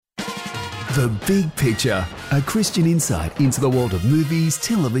The Big Picture, a Christian insight into the world of movies,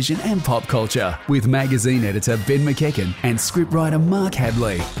 television and pop culture with magazine editor Ben McEachen and scriptwriter Mark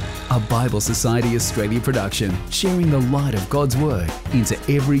Hadley. A Bible Society Australia production, sharing the light of God's Word into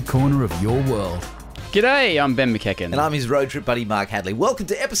every corner of your world. G'day, I'm Ben McEachen. And I'm his road trip buddy, Mark Hadley. Welcome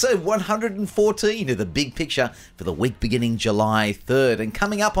to episode 114 of The Big Picture for the week beginning July 3rd. And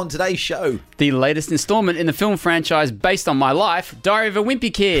coming up on today's show, the latest installment in the film franchise based on my life, Diary of a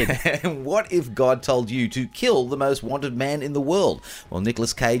Wimpy Kid. And what if God told you to kill the most wanted man in the world? Well,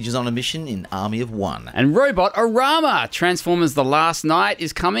 Nicolas Cage is on a mission in Army of One. And Robot-a-rama, Transformers The Last Night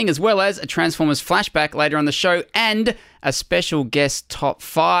is coming, as well as a Transformers flashback later on the show, and a special guest top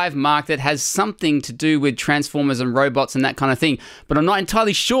 5, Mark, that has something to do with Transformers and robots and that kind of thing. But I'm not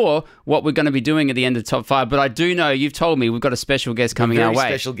entirely sure what we're going to be doing at the end of top 5. But I do know, you've told me, we've got a special guest coming our way. Very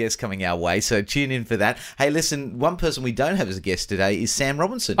special guest coming our way, so tune in for that. Hey, listen, one person we don't have as a guest today is Sam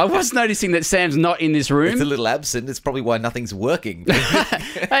Robinson. I was noticing that Sam's not in this room. It's a little absent. It's probably why nothing's working.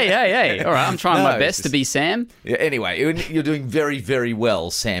 Hey. All right, I'm trying my best to be Sam. Yeah, anyway, you're doing very, very well,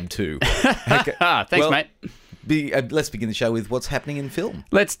 Sam, too. Okay. Thanks, mate. Let's begin the show with what's happening in film.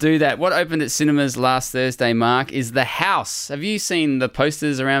 Let's do that. What opened at cinemas last Thursday, Mark, is The House. Have you seen the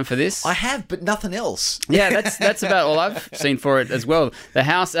posters around for this? I have, but nothing else. Yeah, that's about all I've seen for it as well. The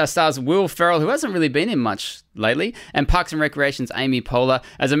House stars Will Ferrell, who hasn't really been in much lately, and Parks and Recreation's Amy Poehler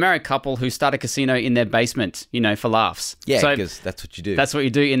as a married couple who start a casino in their basement, for laughs. Yeah, because that's what you do. That's what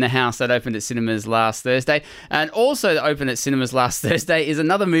you do in The House. That opened at cinemas last Thursday. And also that opened at cinemas last Thursday is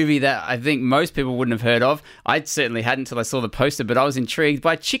another movie that I think most people wouldn't have heard of. I certainly hadn't until I saw the poster, but I was intrigued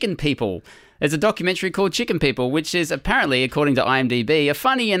by Chicken People. There's a documentary called Chicken People, which is apparently, according to IMDb, a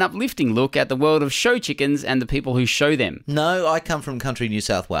funny and uplifting look at the world of show chickens and the people who show them. No, I come from country New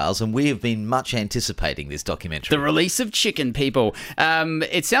South Wales, and we have been much anticipating this documentary. The release of Chicken People.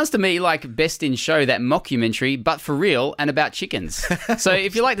 It sounds to me like Best in Show, that mockumentary, but for real and about chickens. So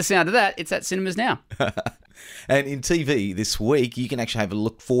if you like the sound of that, it's at cinemas now. And in TV this week, you can actually have a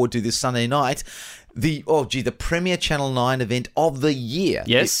look forward to this Sunday night. The premier Channel 9 event of the year.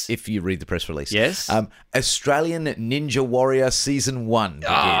 Yes. If you read the press release. Yes. Australian Ninja Warrior Season 1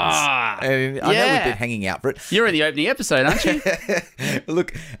 begins. And I know we've been hanging out for it. You're in the opening episode, aren't you?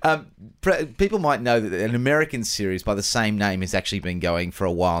 Look, people might know that an American series by the same name has actually been going for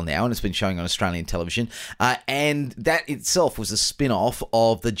a while now, and it's been showing on Australian television. And that itself was a spin-off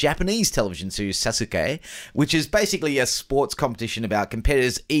of the Japanese television series Sasuke, which is basically a sports competition about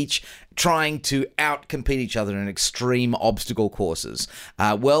competitors each trying to out-compete each other in extreme obstacle courses.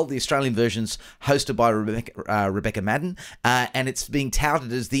 The Australian version's hosted by Rebecca Madden, and it's being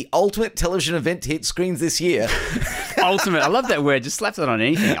touted as the ultimate television event to hit screens this year. Ultimate. I love that word. Just slapped it on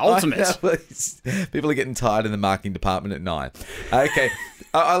anything. Ultimate. People are getting tired in the marketing department at 9. Okay.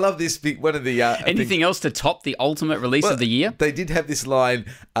 I love this. One of the anything else to top the ultimate release of the year? They did have this line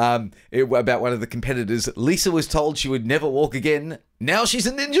about one of the competitors. Lisa was told she would never walk again. Now she's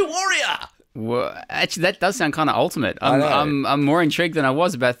a ninja warrior. Well, actually, that does sound kind of ultimate. I'm more intrigued than I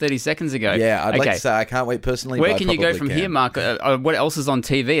was about 30 seconds ago. Yeah, I'd like to say I can't wait personally. Where can you go from here, Mark? What else is on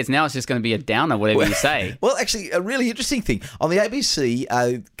TV? It's just going to be a downer, whatever you say. Well, actually, a really interesting thing. On the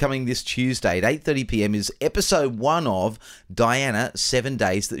ABC, coming this Tuesday at 8:30 p.m. is episode 1 of Diana, 7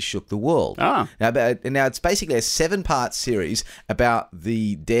 Days That Shook the World. Oh. Now, it's basically a 7-part series about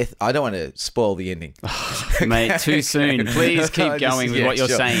the death. I don't want to spoil the ending. Mate, too soon. Please keep going with what you're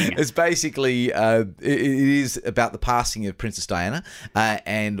saying. It's basically, it is about the passing of Princess Diana,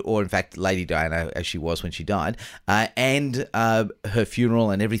 or in fact, Lady Diana, as she was when she died, and her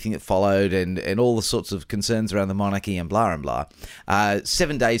funeral and everything that followed, and all the sorts of concerns around the monarchy and blah and blah.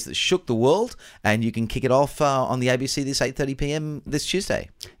 7 Days That Shook the World, and you can kick it off on the ABC this 8:30 p.m. this Tuesday.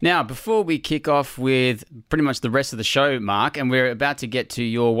 Now, before we kick off with pretty much the rest of the show, Mark, and we're about to get to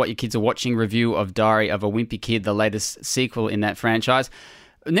your What Your Kids Are Watching review of Diary of a Wimpy Kid, the latest sequel in that franchise.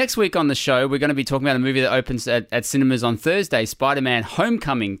 Next week on the show, we're going to be talking about a movie that opens at cinemas on Thursday, Spider-Man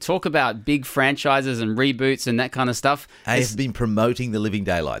Homecoming. Talk about big franchises and reboots and that kind of stuff. They've been promoting the living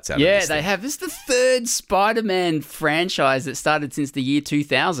daylights out of this. Yeah, they have. This is the third Spider-Man franchise that started since the year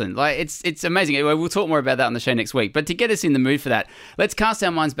 2000. It's amazing. We'll talk more about that on the show next week. But to get us in the mood for that, let's cast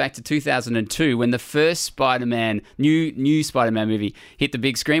our minds back to 2002 when the first Spider-Man, new Spider-Man movie hit the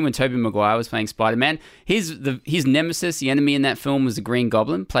big screen when Tobey Maguire was playing Spider-Man. His nemesis, the enemy in that film, was the Green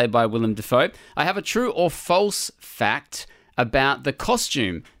Goblin, played by Willem Dafoe. I have a true or false fact about the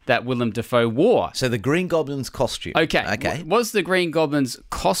costume that Willem Dafoe wore. So the Green Goblin's costume. Okay. Was the Green Goblin's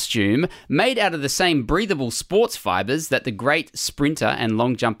costume made out of the same breathable sports fibers that the great sprinter and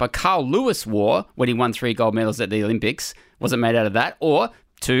long jumper Carl Lewis wore when he won 3 gold medals at the Olympics? Was it made out of that? Or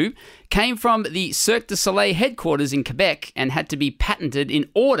 2, came from the Cirque du Soleil headquarters in Quebec and had to be patented in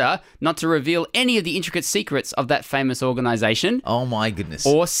order not to reveal any of the intricate secrets of that famous organisation. Oh my goodness.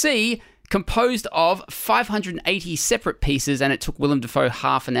 Or C, composed of 580 separate pieces and it took Willem Dafoe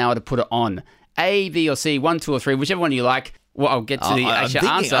half an hour to put it on. A, B or C, 1, 2 or 3, whichever one you like. Well, I'll get to the actual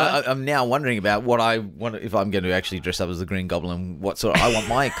answer. I'm now wondering about what I want if I'm going to actually dress up as the Green Goblin. What sort of, I want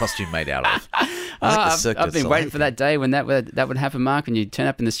my costume made out of. I've been waiting for that day when that would happen, Mark, and you turn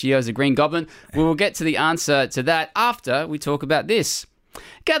up in the studio as a Green Goblin. We will get to the answer to that after we talk about this.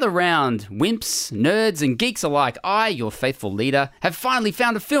 Gather round, wimps, nerds, and geeks alike. I, your faithful leader, have finally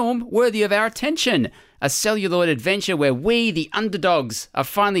found a film worthy of our attention. A celluloid adventure where we, the underdogs, are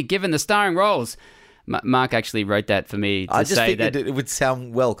finally given the starring roles. Mark actually wrote that for me to I just say figured that it would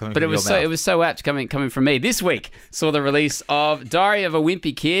sound well coming from your mouth. It was so apt coming from me. This week saw the release of Diary of a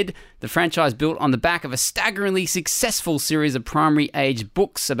Wimpy Kid, the franchise built on the back of a staggeringly successful series of primary age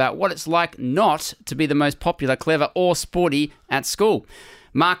books about what it's like not to be the most popular, clever, or sporty at school.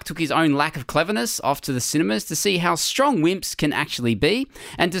 Mark took his own lack of cleverness off to the cinemas to see how strong wimps can actually be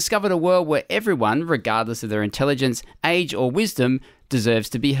and discovered a world where everyone, regardless of their intelligence, age, or wisdom, deserves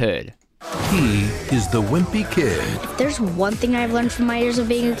to be heard. He is the Wimpy Kid. If there's one thing I've learned from my years of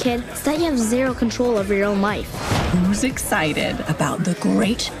being a kid, it's that you have zero control over your own life. Who's excited about the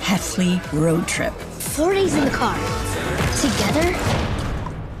great Heffley road trip? 4 days in the car. Together?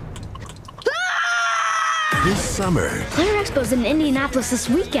 This summer, Player Expo's in Indianapolis this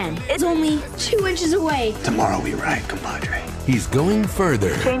weekend. It's only 2 inches away. Tomorrow we ride, compadre. he's going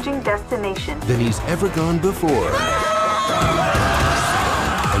further Changing destination. than he's ever gone before.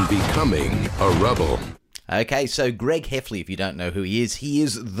 And becoming a rebel. Okay, so Greg Heffley, if you don't know who he is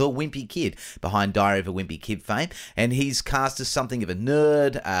the Wimpy Kid behind Diary of a Wimpy Kid fame, and he's cast as something of a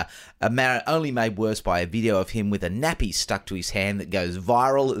nerd, only made worse by a video of him with a nappy stuck to his hand that goes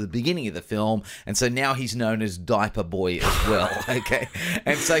viral at the beginning of the film, and so now he's known as Diaper Boy as well, okay?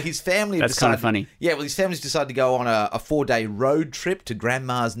 And so his family... That's kind of funny. Yeah, well, his family's decided to go on a 4-day road trip to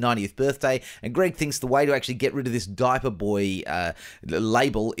Grandma's 90th birthday, and Greg thinks the way to actually get rid of this Diaper Boy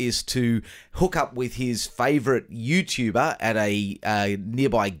label is to hook up with his favourite YouTuber at a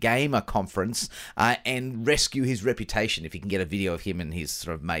nearby gamer conference and rescue his reputation if he can get a video of him and his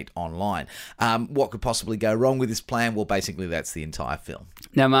sort of mate online. What could possibly go wrong with this plan? Well, basically, that's the entire film.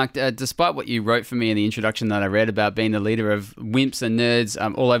 Now, Mark, despite what you wrote for me in the introduction that I read about being the leader of wimps and nerds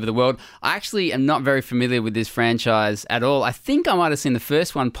all over the world, I actually am not very familiar with this franchise at all. I think I might have seen the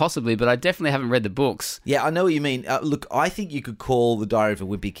first one possibly, but I definitely haven't read the books. Yeah, I know what you mean. Look, I think you could call the Diary of a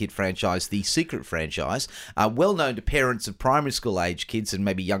Wimpy Kid franchise the secret franchise. Well known to parents of primary school age kids and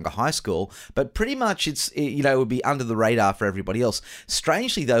maybe younger high school, but pretty much it would be under the radar for everybody else.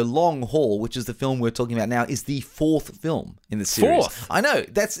 Strangely though, Long Haul, which is the film we're talking about now, is the 4th film in the series. 4th? I know.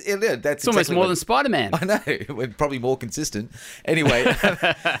 That's It's almost more than Spider-Man. I know. We're probably more consistent. Anyway,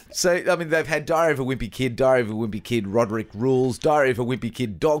 so, I mean, they've had Diary of a Wimpy Kid, Diary of a Wimpy Kid, Roderick Rules, Diary of a Wimpy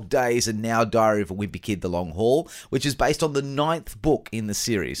Kid, Dog Days, and now Diary of a Wimpy Kid, The Long Haul, which is based on the 9th book in the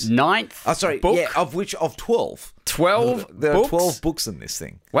series. 9th book? Yeah, of 12. 12 There books? are 12 books in this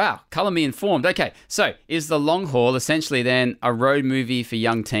thing. Wow, colour me informed. Okay, so is The Long Haul essentially then a road movie for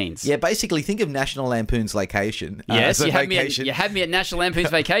young teens? Yeah, basically think of National Lampoon's Vacation. Yes, you had me at National Lampoon's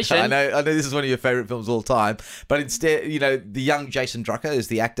Vacation. I know this is one of your favourite films of all time, but instead, the young Jason Drucker is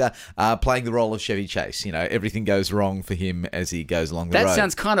the actor playing the role of Chevy Chase. Everything goes wrong for him as he goes along the road. That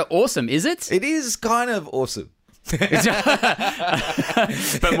sounds kind of awesome, is it? It is kind of awesome. But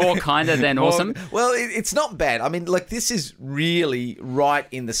more kinder than awesome. Well, it's not bad. I mean, this is really right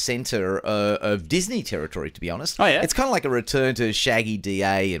in the centre of Disney territory, to be honest. Oh, yeah? It's kind of like a return to Shaggy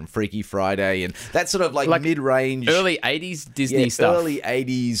DA and Freaky Friday and that sort of like mid-range... Early 80s Disney stuff. Early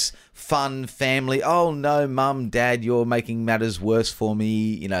 80s fun family. Oh, no, Mum, Dad, you're making matters worse for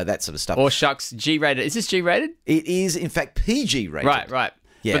me. That sort of stuff. Or shucks, G-rated. Is this G-rated? It is, in fact, PG rated. Right.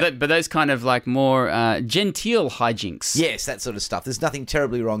 Yeah. But those kind of more genteel hijinks. Yes, that sort of stuff. There's nothing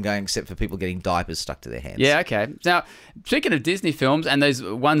terribly wrong going except for people getting diapers stuck to their hands. Yeah, okay. Now, speaking of Disney films and those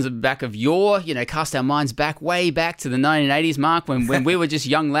ones back of yore, cast our minds way back to the 1980s, Mark, when we were just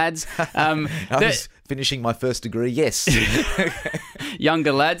young lads. I was finishing my first degree, yes.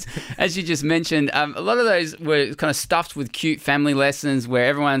 Younger lads. As you just mentioned, a lot of those were kind of stuffed with cute family lessons where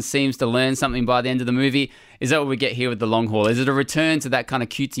everyone seems to learn something by the end of the movie. Is that what we get here with The Long Haul? Is it a return to that kind of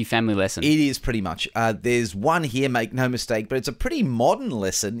cutesy family lesson? It is pretty much. There's one here, make no mistake, but it's a pretty modern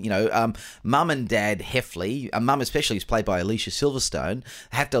lesson. Mum and Dad Heffley, Mum especially is played by Alicia Silverstone,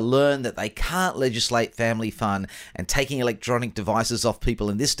 have to learn that they can't legislate family fun, and taking electronic devices off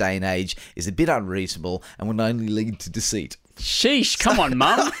people in this day and age is a bit unreasonable and will only lead to deceit. Sheesh, come on,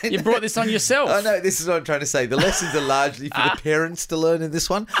 Mum. You brought this on yourself. I know, this is what I'm trying to say. The lessons are largely for the parents to learn in this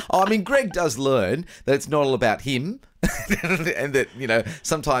one. Oh, I mean, Greg does learn that it's not all about him. And that, you know,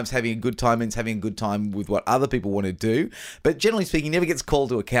 sometimes having a good time means having a good time with what other people want to do. But generally speaking, he never gets called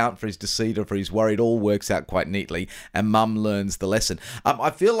to account for his deceit or for his worry. It all works out quite neatly, and Mum learns the lesson. I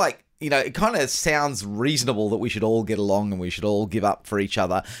feel like, you know, it kind of sounds reasonable that we should all get along and we should all give up for each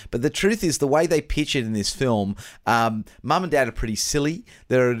other. But the truth is, the way they pitch it in this film, Mum and Dad are pretty silly.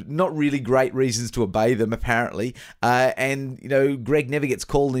 There are not really great reasons to obey them, apparently. And, you know, Greg never gets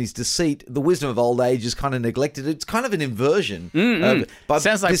called in his deceit. The wisdom of old age is kind of neglected. It's kind of an inversion. But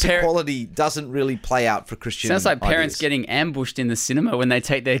sounds like this equality doesn't really play out for Christian Sounds like parents ideas. getting ambushed in the cinema when they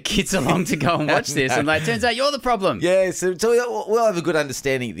take their kids along to go and watch this. And like, turns out you're the problem. Yeah, so we'll have a good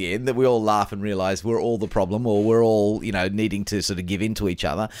understanding at the end that we all laugh and realise we're all the problem, or we're all, you know, needing to sort of give in to each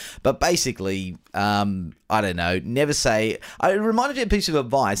other. But basically, I don't know, never say... It reminded me of a piece of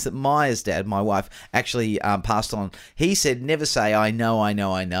advice that Maya's dad, my wife, actually passed on. He said, never say, I know,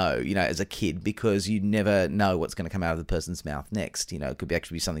 you know, as a kid, because you never know what's going to come out of the person's mouth next. You know, it could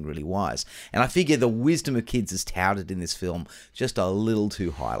actually be something really wise. And I figure the wisdom of kids is touted in this film just a little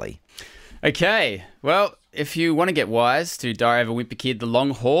too highly. Okay, well, if you want to get wise to Diary of a Wimpy Kid, The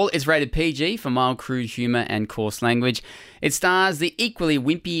Long Haul, it's rated PG for mild, crude humour and coarse language. It stars the equally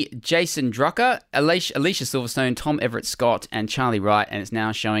wimpy Jason Drucker, Alicia Silverstone, Tom Everett Scott, and Charlie Wright, and it's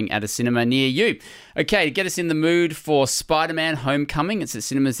now showing at a cinema near you. Okay, to get us in the mood for Spider-Man Homecoming, it's at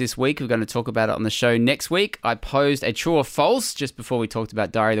cinemas this week. We're going to talk about it on the show next week. I posed a true or false just before we talked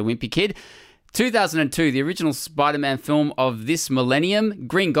about Diary of the Wimpy Kid. 2002, the original Spider-Man film of this millennium,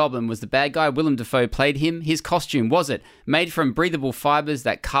 Green Goblin was the bad guy. Willem Dafoe played him. His costume, was it made from breathable fibers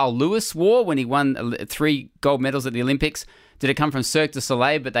that Carl Lewis wore when he won 3 gold medals at the Olympics? Did it come from Cirque du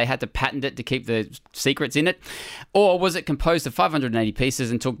Soleil, but they had to patent it to keep the secrets in it? Or was it composed of 580 pieces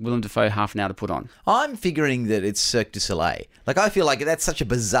and took Willem Dafoe half an hour to put on? I'm figuring that it's Cirque du Soleil. Like, I feel like that's such a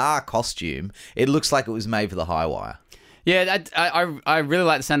bizarre costume. It looks like it was made for the high wire. Yeah, I really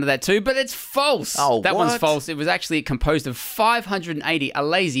like the sound of that too, but it's false. Oh, that what? one's false. It was actually composed of 580, a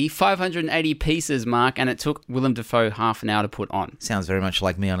lazy 580 pieces, Mark, and it took Willem Dafoe half an hour to put on. Sounds very much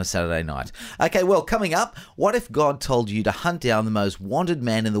like me on a Saturday night. Okay, well, coming up, what if God told you to hunt down the most wanted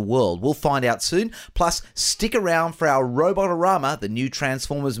man in the world? We'll find out soon. Plus, stick around for our Robot-a-rama, the new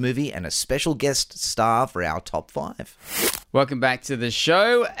Transformers movie, and a special guest star for our top 5. Welcome back to the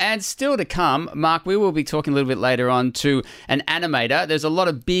show, and still to come, Mark, we will be talking a little bit later on to an animator. There's a lot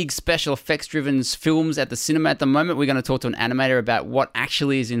of big special effects driven films at the cinema at the moment. We're going to talk to an animator about what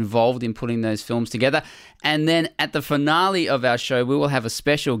actually is involved in putting those films together. And then at the finale of our show, we will have a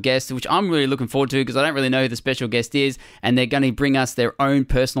special guest, which I'm really looking forward to because I don't really know who the special guest is, and they're going to bring us their own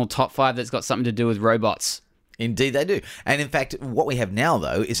personal top 5 that's got something to do with robots. Indeed they do. And in fact, what we have now,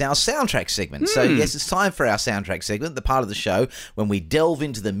 though, is our soundtrack segment. So yes, it's time for our soundtrack segment, the part of the show when we delve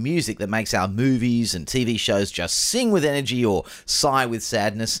into the music that makes our movies and TV shows just sing with energy or sigh with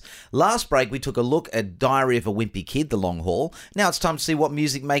sadness. Last break, we took a look at Diary of a Wimpy Kid, The Long Haul. Now it's time to see what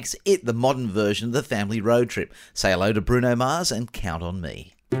music makes it the modern version of the family road trip. Say hello to Bruno Mars and count on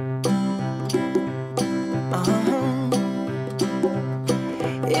me.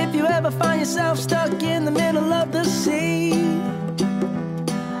 If you ever find yourself stuck in the middle of the sea,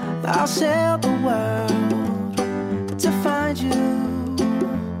 I'll sail the world to find you.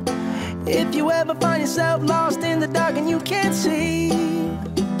 If you ever find yourself lost in the dark and you can't see,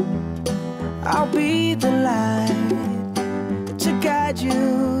 I'll be the light to guide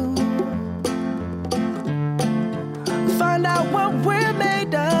you. Find out what we're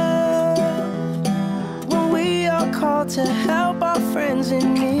made of when we are called to help our friends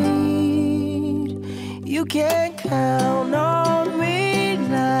in need. You can count on me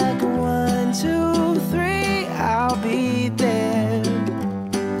like 1, 2, 3, I'll be there.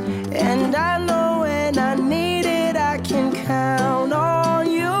 And I know when I need it, I can count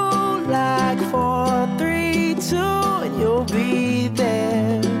on you like 4, 3, 2, and you'll be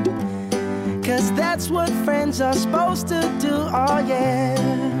there. 'Cause that's what friends are supposed to do, oh yeah.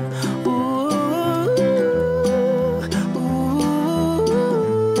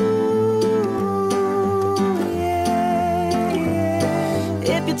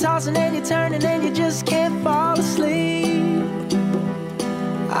 If you're tossing and you're turning and you just can't fall asleep,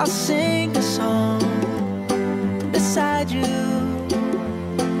 I'll sing a song beside you.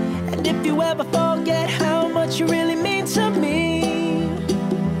 And if you ever forget how much you really mean to me,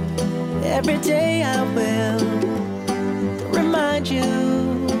 every day I will remind you.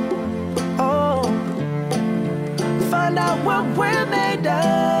 Oh, find out what we're made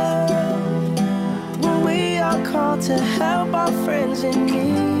of when we are called call to help our friends in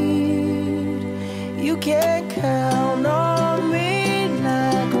need. You can count on me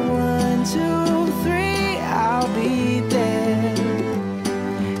like 1, 2, 3, I'll be there.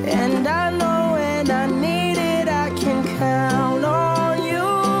 And I know when I need it, I can count on you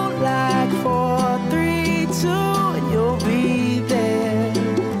like 4, 3, 2, and you'll be there.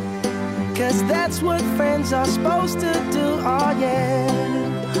 'Cause that's what friends are supposed to do, oh yeah.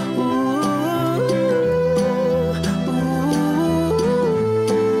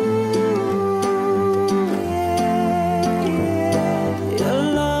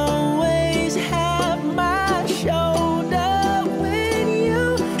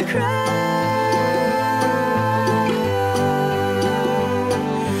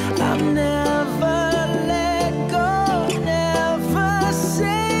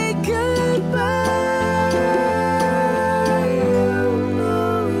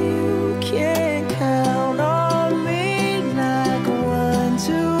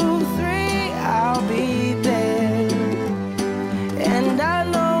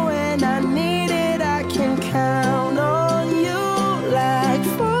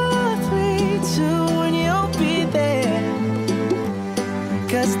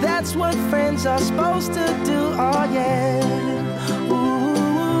 That's what friends are supposed to do, oh yeah. Ooh,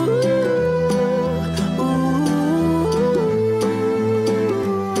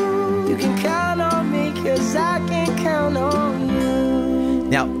 you can count on me 'cause I can count on you.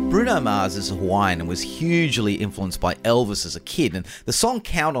 Now, Bruno Mars is Hawaiian and was hugely influenced by Elvis as a kid, and the song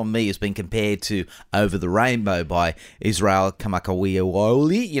Count on Me has been compared to Over the Rainbow by Israel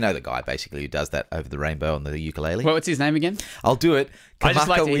Kamakawiwo'oli. You know the guy, basically, who does that Over the Rainbow on the ukulele. Well, what's his name again? I'll do it. I just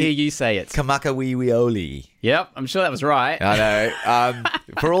like to hear you say it. Kamakawiwo'oli. Yep, I'm sure that was right. I know.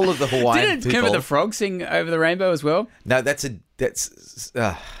 For all of the Hawaiian Didn't people... Kermit the Frog sing Over the Rainbow as well? No, it's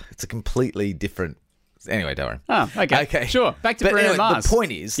a completely different... Anyway, don't worry. Oh, okay. Sure. Back to Bruno Mars. The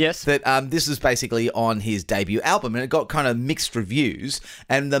point is that this is basically on his debut album, and it got kind of mixed reviews,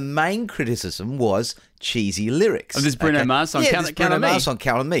 and the main criticism was cheesy lyrics. Of this Bruno Mars song, Count on Me. Mars song,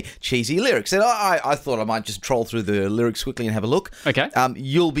 Count on Me. Cheesy lyrics. And I thought I might just troll through the lyrics quickly and have a look. Okay.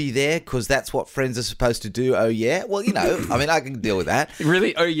 You'll be there because that's what friends are supposed to do. Oh, yeah. Well, you know, I mean, I can deal with that.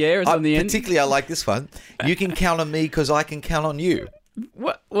 Really? Oh, yeah is on the end? Particularly, I like this one. You can count on me because I can count on you.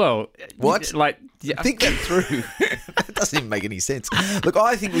 What? Well, what? Like, yeah. Think that through. That doesn't even make any sense. Look,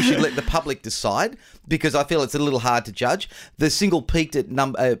 I think we should let the public decide because I feel it's a little hard to judge. The single peaked at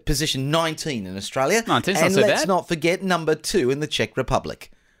position 19 in Australia. 19's and not so let's bad. not forget number 2 in the Czech Republic.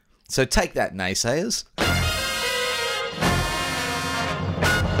 So take that, naysayers.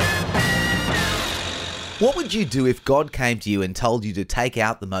 What would you do if God came to you and told you to take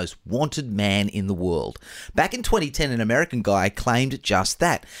out the most wanted man in the world? Back in 2010, an American guy claimed just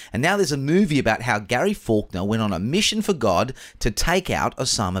that. And now there's a movie about how Gary Faulkner went on a mission for God to take out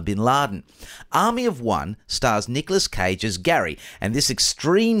Osama bin Laden. Army of One stars Nicolas Cage as Gary, and this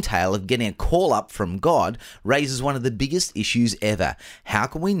extreme tale of getting a call up from God raises one of the biggest issues ever. How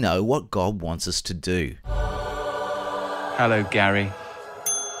can we know what God wants us to do? Hello, Gary.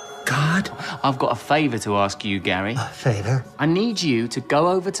 God? I've got a favour to ask you, Gary. A favour? I need you to go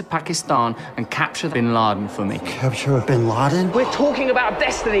over to Pakistan and capture bin Laden for me. Capture bin Laden? We're talking about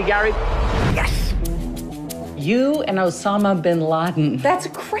destiny, Gary. Yes! You and Osama bin Laden. That's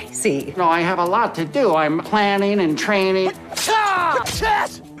crazy. No, I have a lot to do. I'm planning and training.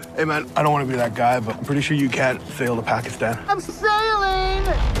 Hey, man, I don't want to be that guy, but I'm pretty sure you can't sail to Pakistan. I'm sailing!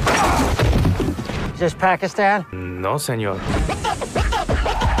 Is this Pakistan? No, senor.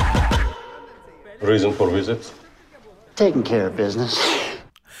 Reason for visit? Taking care of business.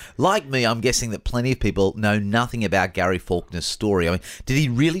 Like me, I'm guessing that plenty of people know nothing about Gary Faulkner's story. I mean, did he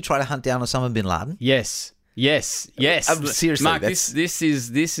really try to hunt down Osama bin Laden? Yes. Seriously, Mark, this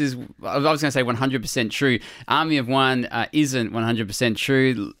is. I was going to say 100% true. Army of One isn't 100%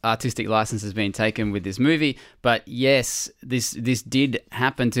 true. Artistic license has been taken with this movie, but yes, this did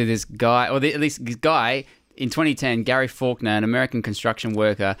happen to this guy, or at least this guy. In 2010, Gary Faulkner, an American construction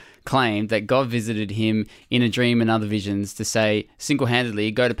worker, claimed that God visited him in a dream and other visions to say,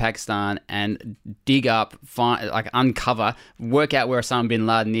 single-handedly, go to Pakistan and dig up, uncover, work out where Osama bin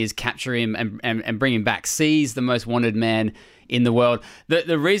Laden is, capture him and bring him back. Seize the most wanted man in the world.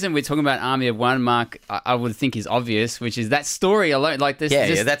 The reason we're talking about Army of One, Mark, I would think is obvious, which is that story alone. Like this,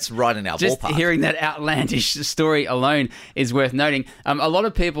 yeah, that's right in our just ballpark. Hearing that outlandish story alone is worth noting. A lot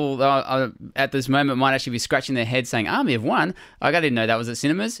of people at this moment might actually be scratching their head saying, Army of One? I didn't know that was at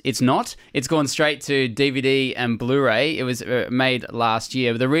cinemas. It's not. It's gone straight to DVD and Blu-ray. It was made last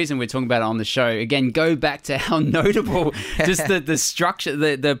year. The reason we're talking about it on the show, again, go back to how notable just the structure,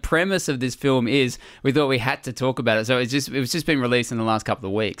 the premise of this film is. We thought we had to talk about it. So it was just been released in the last couple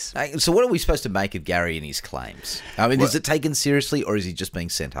of weeks. So what are we supposed to make of Gary and his claims? I mean, is it taken seriously or is he just being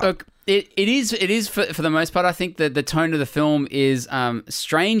sent home? Look, it is for the most part. I think that the tone of the film is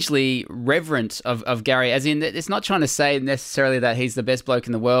strangely reverent of Gary, as in it's not trying to say necessarily that he's the best bloke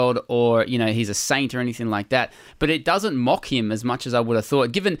in the world or, he's a saint or anything like that, but it doesn't mock him as much as I would have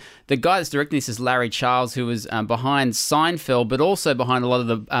thought, given the guy that's directing this is Larry Charles, who was behind Seinfeld, but also behind a lot of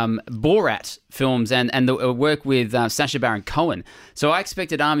the Borat films and the work with Sacha Baron Cohen. So I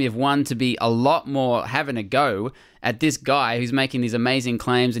expected Army of One to be a lot more having a go at this guy who's making these amazing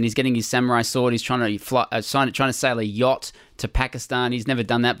claims, and he's getting his samurai sword. He's trying to sail a yacht to Pakistan. He's never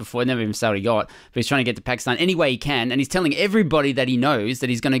done that before, never even sailed a yacht, but he's trying to get to Pakistan any way he can, and he's telling everybody that he knows that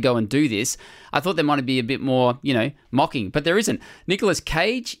he's going to go and do this. I thought there might be a bit more, mocking, but there isn't. Nicolas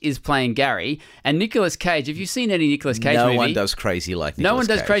Cage is playing Gary, and Nicolas Cage, if you've seen any Nicolas Cage movie... No one does crazy like Nicolas Cage. No one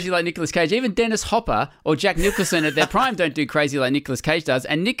does crazy like Nicolas Cage. Even Dennis Hopper or Jack Nicholson at their prime don't do crazy like Nicolas Cage does,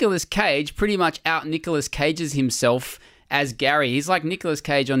 and Nicolas Cage pretty much out Nicolas Cages himself as Gary. He's like Nicolas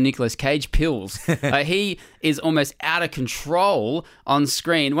Cage on Nicolas Cage pills. He is almost out of control on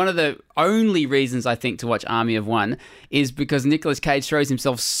screen. One of the only reasons I think to watch Army of One is because Nicolas Cage throws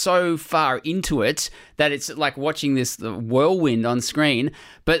himself so far into it that it's like watching this whirlwind on screen.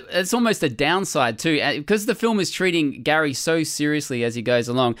 But it's almost a downside too, because the film is treating Gary so seriously as he goes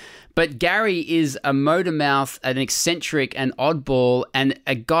along. But Gary is a motor mouth, an eccentric, an oddball, and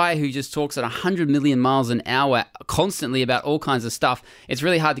a guy who just talks at 100 million miles an hour constantly about all kinds of stuff. It's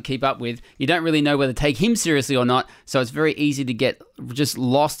really hard to keep up with. You don't really know whether to take him seriously or not, so it's very easy to get just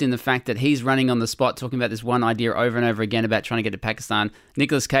lost in the fact that he's running on the spot talking about this one idea over and over again about trying to get to Pakistan.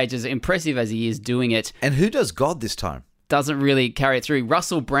 Nicolas Cage, as impressive as he is doing it... And who does God this time? Doesn't really carry it through.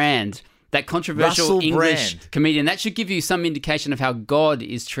 Russell Brand... That controversial English comedian. That should give you some indication of how God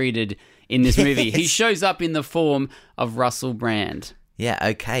is treated in this movie. He shows up in the form of Russell Brand. Yeah,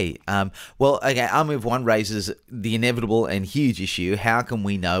 okay. Army of One raises the inevitable and huge issue. How can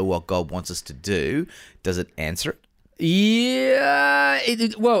we know what God wants us to do? Does it answer it? Yeah.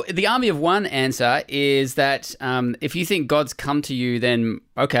 The Army of One answer is that if you think God's come to you, then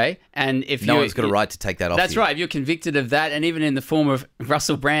okay. And if no one's got a right to take that off. That's you. right. If you're convicted of that, and even in the form of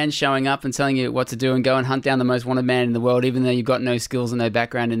Russell Brand showing up and telling you what to do and go and hunt down the most wanted man in the world, even though you've got no skills and no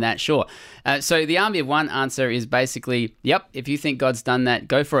background in that, sure. So the Army of One answer is basically, yep, if you think God's done that,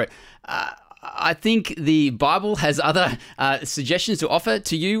 go for it. I think the Bible has other suggestions to offer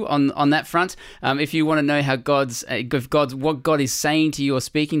to you on that front. If you want to know how what God is saying to you or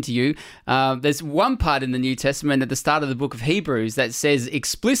speaking to you, there's one part in the New Testament at the start of the book of Hebrews that says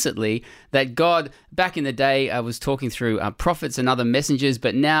explicitly that God back in the day was talking through prophets and other messengers,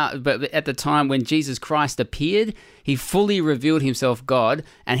 but at the time when Jesus Christ appeared, he fully revealed himself God,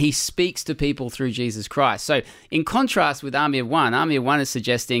 and he speaks to people through Jesus Christ. So in contrast with Army of One is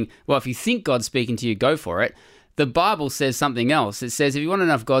suggesting, well, if you think God's speaking to you, go for it. The Bible says something else. It says if you want to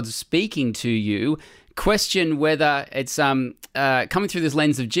know if God's speaking to you, question whether it's coming through this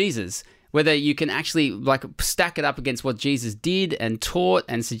lens of Jesus, whether you can actually stack it up against what Jesus did and taught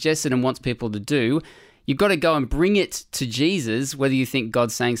and suggested and wants people to do. You've got to go and bring it to Jesus, whether you think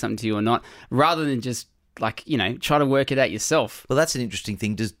God's saying something to you or not, rather than just try to work it out yourself. Well, that's an interesting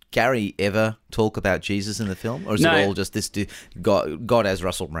thing. Does Gary ever talk about Jesus in the film? Or is it all just this God as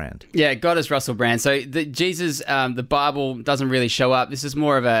Russell Brand? Yeah, God as Russell Brand. So Jesus, the Bible doesn't really show up. This is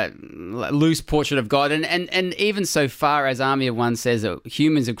more of a loose portrait of God. And even so far as Army of One says that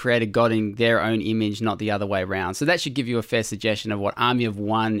humans have created God in their own image, not the other way around. So that should give you a fair suggestion of what Army of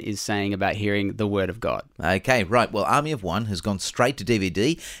One is saying about hearing the word of God. Okay, right. Well, Army of One has gone straight to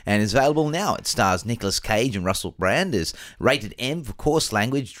DVD and is available now. It stars Nicolas Cage and Russell Brand, is rated M for coarse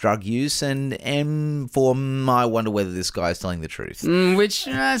language, drug use, and M for I wonder whether this guy is telling the truth. Who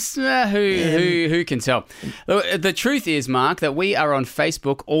can tell? The truth is, Mark, that we are on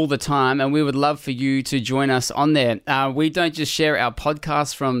Facebook all the time, and we would love for you to join us on there. We don't just share our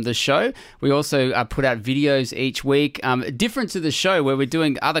podcasts from the show. We also put out videos each week, different to the show, where we're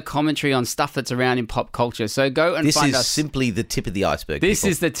doing other commentary on stuff that's around in pop culture. So go and find us. This is simply the tip of the iceberg. This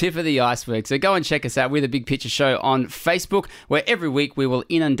is the tip of the iceberg. So go and check us out. We're the Big Picture Show on Facebook, where every week we will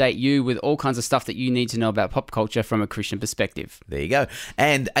inundate you with all kinds of stuff that you need to know about pop culture from a Christian perspective. There you go.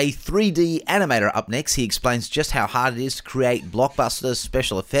 And a 3D animator up next. He explains just how hard it is to create blockbuster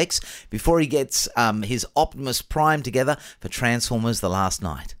special effects before he gets his Optimus Prime together for Transformers: The Last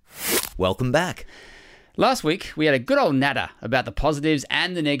Night. Welcome back. Last week, we had a good old natter about the positives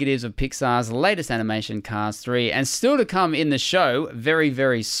and the negatives of Pixar's latest animation, Cars 3. And still to come in the show, very,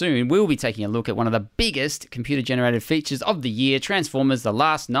 very soon, we'll be taking a look at one of the biggest computer-generated features of the year, Transformers: The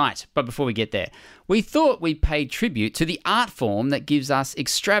Last Night. But before we get there, we thought we'd pay tribute to the art form that gives us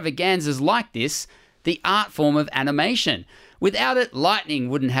extravaganzas like this, the art form of animation. Without it, Lightning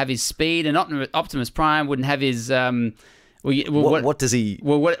wouldn't have his speed, and Optimus Prime wouldn't have his... what does he...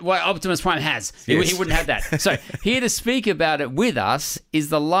 Well, what Optimus Prime has. Yes. He wouldn't have that. So here to speak about it with us is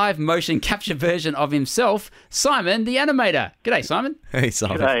the live motion capture version of himself, Simon the animator. G'day, Simon. Hey,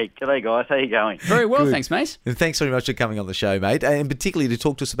 Simon. G'day, guys. How you going? Very well, Good. thanks, mate. And thanks very much for coming on the show, mate, and particularly to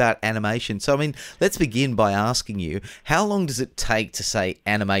talk to us about animation. So, I mean, let's begin by asking you, how long does it take to, say,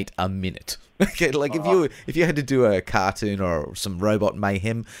 animate a minute? Okay, like if you had to do a cartoon or some robot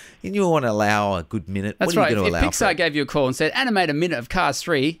mayhem, and you want to allow a good minute, That's what are right. you going to If allow? Pixar gave you a call and said, animate a minute of Cars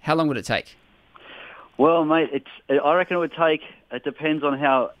 3, how long would it take? Well, mate, I reckon it would take. It depends on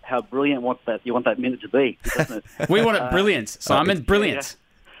how brilliant you want that minute to be, doesn't it? We want it brilliant, Simon. Brilliant.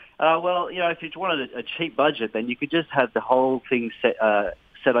 Well, if you wanted a cheap budget, then you could just have the whole thing set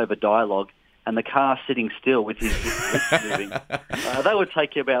over dialogue and the car sitting still with his lips moving. That would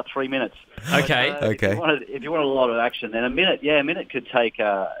take you about 3 minutes. Okay. Okay. If you wanted a lot of action, then a minute could take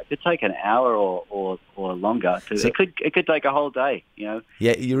an hour or longer. It could take a whole day. Yeah,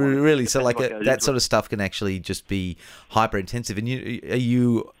 you really that sort of stuff can actually just be hyper intensive. And are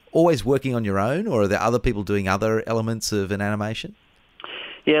you always working on your own, or are there other people doing other elements of an animation?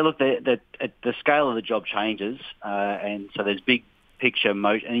 Yeah, look, the scale of the job changes, and so there's big picture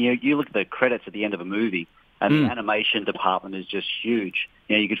motion, and you look at the credits at the end of a movie, and the animation department is just huge.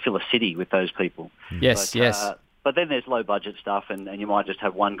 You could fill a city with those people. Yes, yes. But then there's low budget stuff, and you might just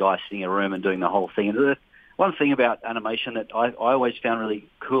have one guy sitting in a room and doing the whole thing. And one thing about animation that I always found really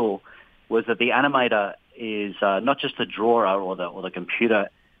cool was that the animator is not just the drawer or the computer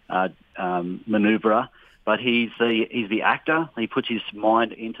maneuverer, but he's the actor. He puts his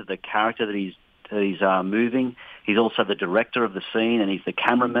mind into the character that he's moving. He's also the director of the scene, and he's the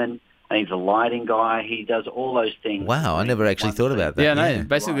cameraman, and he's the lighting guy. He does all those things. Wow, I never actually thought about that. Yeah, no,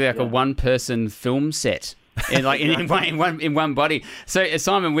 basically a one-person film set. In one body. So,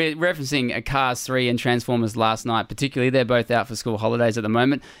 Simon, we're referencing Cars 3 and Transformers Last Night, particularly. They're both out for school holidays at the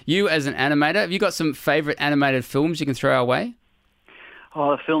moment. You, as an animator, have you got some favourite animated films you can throw our way? Oh,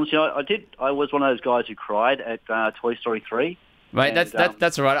 the films, I was one of those guys who cried at Toy Story 3. Right,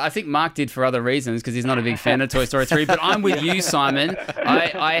 that's all right. I think Mark did for other reasons because he's not a big fan of Toy Story 3. But I'm with you, Simon.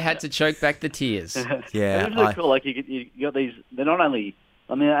 I had to choke back the tears. Yeah, it's really cool. Like you got these. They're not only.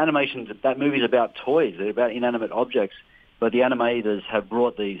 I mean, animations. That movie's about toys. They're about inanimate objects. But the animators have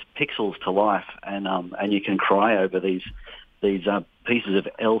brought these pixels to life, and you can cry over these pieces of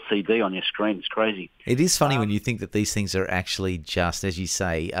LCD on your screen. It's crazy. It is funny when you think that these things are actually just, as you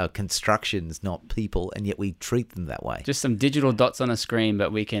say, constructions, not people, and yet we treat them that way. Just some digital dots on a screen,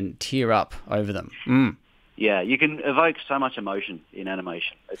 but we can tear up over them. Yeah, you can evoke so much emotion in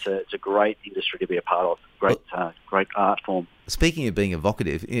animation. It's a great industry to be a part of. Great art form. Speaking of being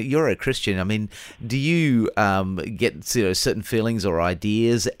evocative, you're a Christian. I mean, do you get certain feelings or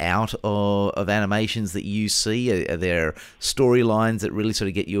ideas out of animations that you see? Are there storylines that really sort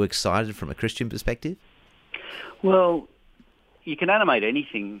of get you excited from a Christian perspective? Well, you can animate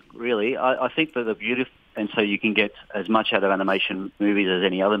anything, really. I think that the beauty, and so you can get as much out of animation movies as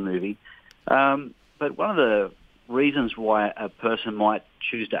any other movie. But one of the reasons why a person might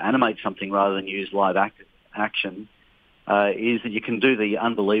choose to animate something rather than use live action is that you can do the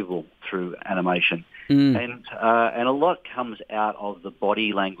unbelievable through animation, and a lot comes out of the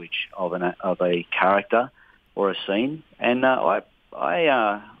body language of a character or a scene. And I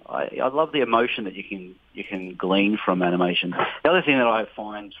love the emotion that you can glean from animation. The other thing that I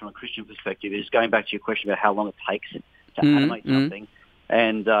find from a Christian perspective is going back to your question about how long it takes to animate something.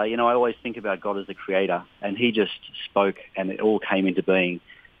 And, I always think about God as the creator, and he just spoke and it all came into being.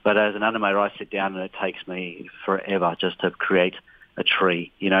 But as an animator, I sit down and it takes me forever just to create a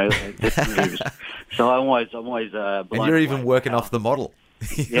tree, So I'm always blown and you're even away working off the model.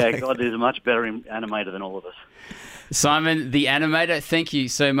 Yeah, God is a much better animator than all of us. Simon, the animator, thank you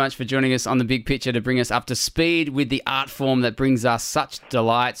so much for joining us on The Big Picture to bring us up to speed with the art form that brings us such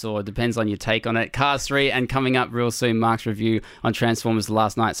delights, or it depends on your take on it. Cars 3, and coming up real soon, Mark's review on Transformers The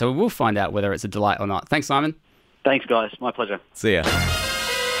Last Night. So we'll find out whether it's a delight or not. Thanks, Simon. Thanks, guys. My pleasure. See ya.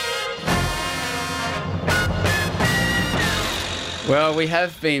 Well, we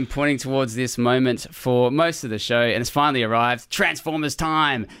have been pointing towards this moment for most of the show, and it's finally arrived. Transformers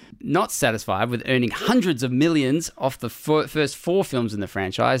time! Not satisfied with earning hundreds of millions off the first 4 films in the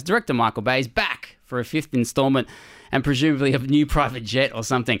franchise, director Michael Bay is back for a 5th installment and presumably a new private jet or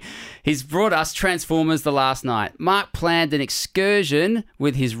something. He's brought us Transformers The Last Night. Mark planned an excursion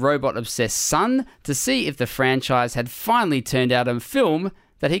with his robot-obsessed son to see if the franchise had finally turned out a film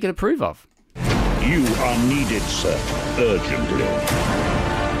that he could approve of. You are needed, sir, urgently.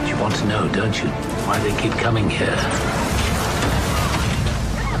 You want to know, don't you, why they keep coming here?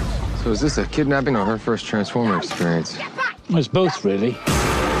 So is this a kidnapping or her first Transformer experience? It's both, really.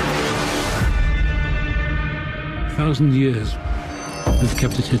 1,000 years, we've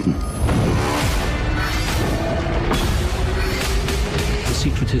kept it hidden. The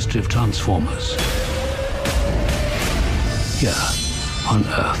secret history of Transformers. Here, on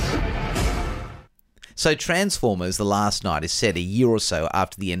Earth. So Transformers The Last Night is set a year or so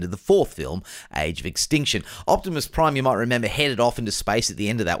after the end of the 4th film, Age of Extinction. Optimus Prime, you might remember, headed off into space at the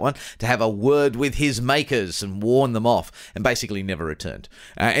end of that one to have a word with his makers and warn them off, and basically never returned.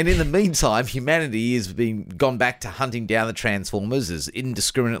 And in the meantime, humanity has gone back to hunting down the Transformers as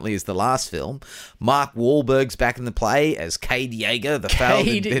indiscriminately as the last film. Mark Wahlberg's back in the play as Cade Yeager, the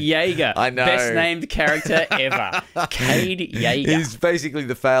Cade Yeager. I know. Best named character ever. Cade Yeager. He's basically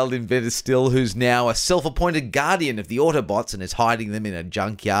the failed inventor still, who's now a self-appointed guardian of the Autobots and is hiding them in a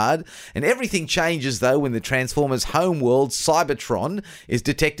junkyard. And everything changes, though, when the Transformers' homeworld, Cybertron, is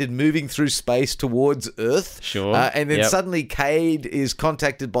detected moving through space towards Earth. Sure. And then suddenly Cade is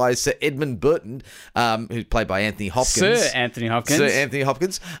contacted by Sir Edmund Burton, who's played by Anthony Hopkins. Sir Anthony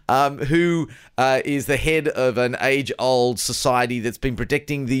Hopkins, who is the head of an age-old society that's been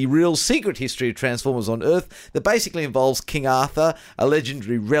protecting the real secret history of Transformers on Earth that basically involves King Arthur, a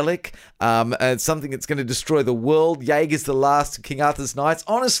legendary relic, and something that's going to destroy the world. Yeager's the last of King Arthur's knights.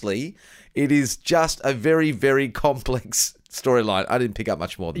 Honestly, it is just a very, very complex storyline. I didn't pick up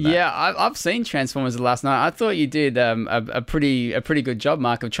much more than that. Yeah, I've seen Transformers The Last Night. I thought you did a pretty good job,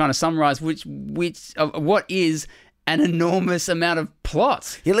 Mark, of trying to summarise what is an enormous amount of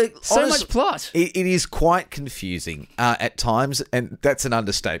plot. Yeah, look, so honestly, much plot. It is quite confusing at times, and that's an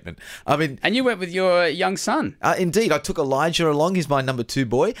understatement. I mean, and you went with your young son. Indeed, I took Elijah along. He's my number 2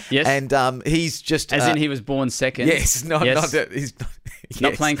 boy. Yes, and he's just as in he was born second. Yes, not he's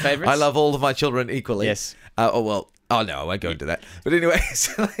not playing favourites. I love all of my children equally. Yes. Oh, no, I won't go into that. But anyway.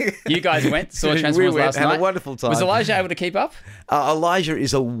 You guys went, saw Transformers last night. Had a wonderful time. Was Elijah able to keep up? Elijah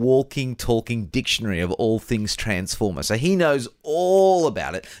is a walking, talking dictionary of all things Transformer. So he knows all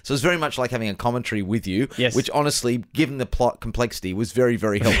about it. So it's very much like having a commentary with you, which honestly, given the plot complexity, was very,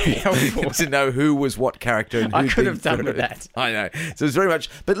 very helpful to know who was what character and who I could have done with that. I know. So it's very much...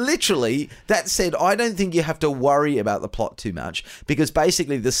 But literally, that said, I don't think you have to worry about the plot too much because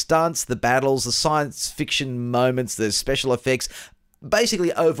basically the stunts, the battles, the science fiction moments, the special effects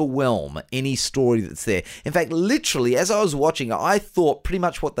basically overwhelm any story that's there. In fact, literally, as I was watching, I thought pretty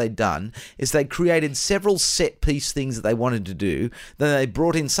much what they'd done is they created several set-piece things that they wanted to do. Then they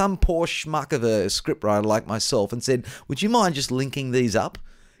brought in some poor schmuck of a scriptwriter like myself and said, would you mind just linking these up?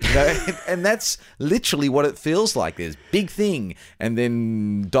 You know, and that's literally what it feels like. There's big thing, and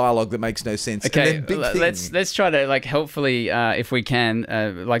then dialogue that makes no sense. Okay, and then big thing. let's try to helpfully, if we can,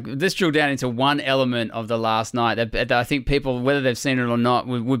 let's drill down into one element of The Last Night that I think people, whether they've seen it or not,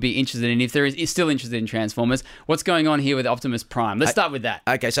 would be interested in. If is still interested in Transformers, what's going on here with Optimus Prime? Let's start with that.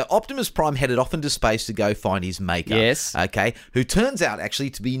 Okay, so Optimus Prime headed off into space to go find his maker. Yes. Okay, who turns out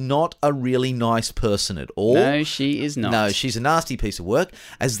actually to be not a really nice person at all. No, she is not. No, she's a nasty piece of work.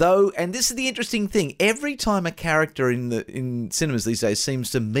 As though, and this is the interesting thing, every time a character in cinemas these days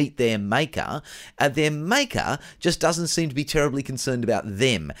seems to meet their maker just doesn't seem to be terribly concerned about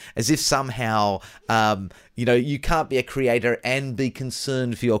them, as if somehow you can't be a creator and be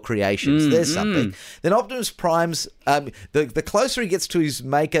concerned for your creations. There's something. Then Optimus Prime's the closer he gets to his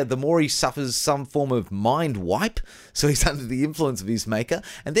maker, the more he suffers some form of mind wipe. So he's under the influence of his maker.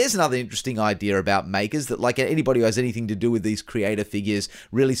 And there's another interesting idea about makers that, like anybody who has anything to do with these creator figures,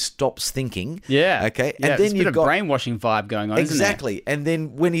 really stops thinking. Yeah. Okay. Yeah, And then there's a you've bit got of brainwashing vibe going on, exactly. isn't there? And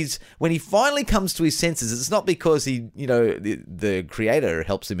then when he finally comes to his senses, it's not because the creator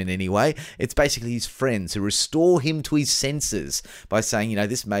helps him in any way. It's basically his friends who restore him to his senses by saying,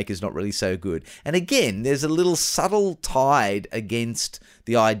 this maker's not really so good. And again, there's a little subtle tide against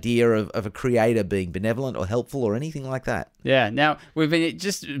the idea of a creator being benevolent or helpful or anything like that. Yeah. Now, we've been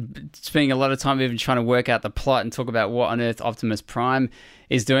just spending a lot of time even trying to work out the plot and talk about what on earth Optimus Prime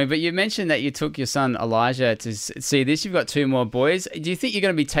is doing. But you mentioned that you took your son Elijah to see this. You've got 2 more boys. Do you think you're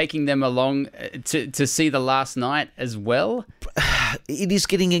going to be taking them along to see The Last Night as well? It is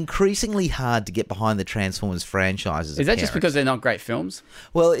getting increasingly hard to get behind the Transformers franchises. Is that just because they're not great films?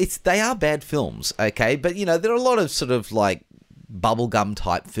 Well, they are bad films, okay? But, there are a lot of sort of like bubblegum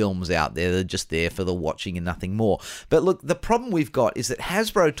type films out there that are just there for the watching and nothing more. But look, the problem we've got is that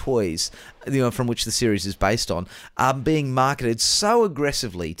Hasbro toys, from which the series is based on, are being marketed so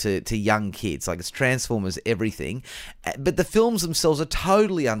aggressively to young kids. Like, it's Transformers everything. But the films themselves are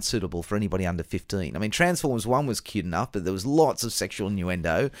totally unsuitable for anybody under 15. I mean, Transformers 1 was cute enough, but there was lots of sexual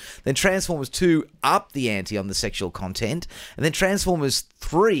innuendo. Then Transformers 2 upped the ante on the sexual content. And then Transformers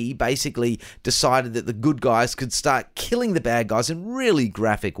 3 basically decided that the good guys could start killing the bad guys in really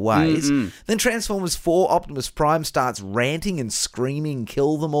graphic ways. Then Transformers 4, Optimus Prime starts ranting and screaming,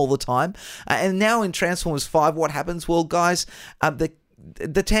 kill them all the time. And now in Transformers 5, what happens? Well, guys,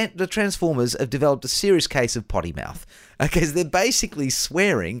 the Transformers have developed a serious case of potty mouth. Okay, so they're basically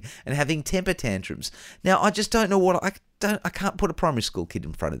swearing and having temper tantrums. Now, I just don't know what I can't put a primary school kid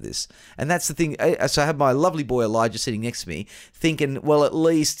in front of this. And that's the thing. So I have my lovely boy Elijah sitting next to me thinking, well, at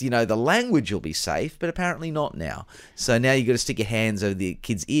least, the language will be safe, but apparently not now. So now you've got to stick your hands over the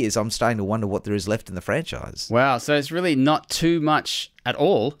kid's ears. I'm starting to wonder what there is left in the franchise. Wow, so it's really not too much at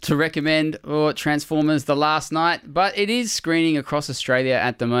all to recommend Transformers The Last Night, but it is screening across Australia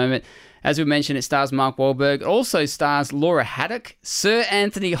at the moment. As we mentioned, it stars Mark Wahlberg. It also stars Laura Haddock, Sir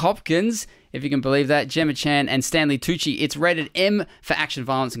Anthony Hopkins, if you can believe that, Gemma Chan and Stanley Tucci. It's rated M for action,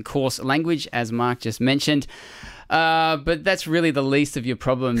 violence and coarse language, as Mark just mentioned. But that's really the least of your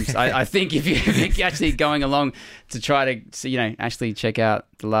problems, I think, if you're actually going along to try to, actually check out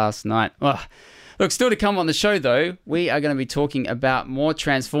The Last Night. Oh. Look, still to come on the show, though, we are going to be talking about more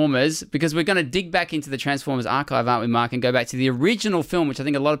Transformers because we're going to dig back into the Transformers archive, aren't we, Mark, and go back to the original film, which I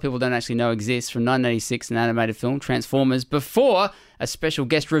think a lot of people don't actually know exists, from 1986, an animated film, Transformers, before a special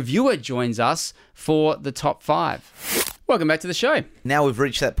guest reviewer joins us for the top 5. Welcome back to the show. Now we've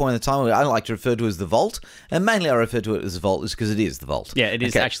reached that point in the time where I like to refer to it as the Vault, and mainly I refer to it as the Vault is because it is the Vault. Yeah, it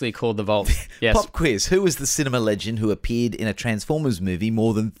is actually called the Vault. Yes. Pop quiz. Who was the cinema legend who appeared in a Transformers movie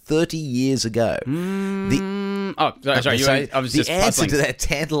more than 30 years ago? I was just the answer puzzling. to that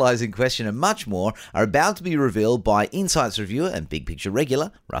tantalising question and much more are about to be revealed by Insights reviewer and Big Picture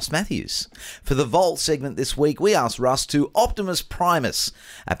regular Russ Matthews. For the Vault segment this week, we asked Russ to Optimus Primus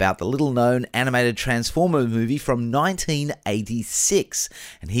about the little-known animated Transformer movie from 1986,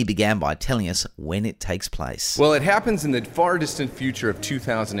 and he began by telling us when it takes place. Well, it happens in the far distant future of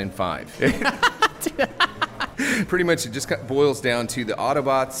 2005. Pretty much it just boils down to the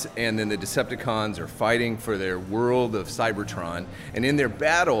Autobots and then the Decepticons are fighting for their world of Cybertron, and in their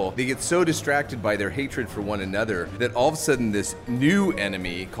battle they get so distracted by their hatred for one another that all of a sudden this new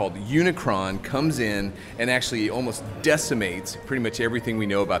enemy called Unicron comes in and actually almost decimates pretty much everything we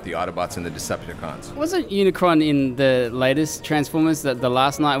know about the Autobots and the Decepticons. Wasn't Unicron in the latest Transformers, the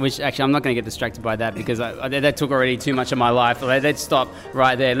Last Night, which actually I'm not going to get distracted by that because that took already too much of my life. Let's stop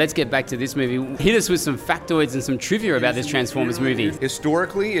right there. Let's get back to this movie. Hit us with some factoids and some trivia about this Transformers movie.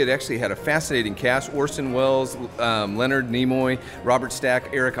 Historically, it actually had a fascinating cast. Orson Welles, Leonard Nimoy, Robert Stack,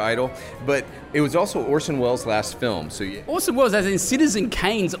 Eric Idle, but it was also Orson Welles' last film. So Orson Welles, as in Citizen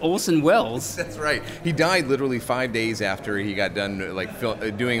Kane's Orson Welles. That's right. He died literally 5 days after he got done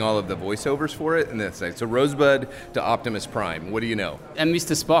doing all of the voiceovers for it. And that's like, so Rosebud to Optimus Prime. What do you know? And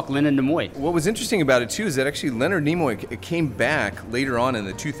Mr. Spock, Leonard Nimoy. What was interesting about it too is that actually Leonard Nimoy came back later on in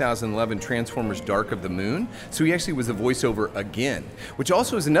the 2011 Transformers Dark of the Moon. So he actually was a voiceover again, which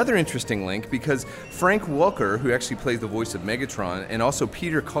also is another interesting link because Frank Welker, who actually plays the voice of Megatron, and also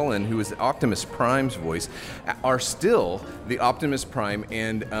Peter Cullen, who is Optimus Prime's voice, are still the Optimus Prime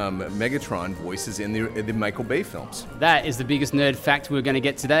and Megatron voices in the Michael Bay films. That is the biggest nerd fact we're going to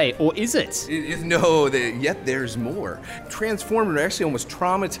get today, or is it? Yet there's more. Transformers actually almost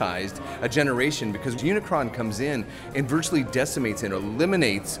traumatized a generation because Unicron comes in and virtually decimates and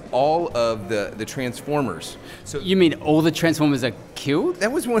eliminates all of the Transformers. So you mean all the Transformers are killed?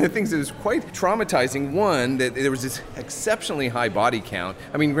 That was one of the things that was quite traumatizing. One, that there was this exceptionally high body count.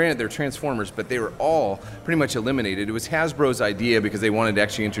 I mean, granted, they're Transformers, but they were all pretty much eliminated. It was Hasbro's idea because they wanted to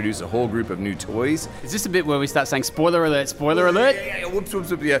actually introduce a whole group of new toys. Is this a bit where we start saying spoiler alert, spoiler alert? Yeah, whoops,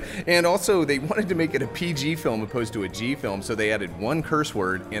 yeah. And also, they wanted to make it a PG film opposed to a G film, so they added one curse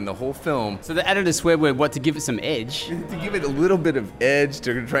word in the whole film. So they added a swear word, what, to give it some edge? To give it a little bit of edge,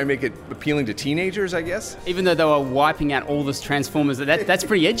 to try and make it appealing to teenagers, I guess. Even though they were wiping out all the Transformers, that's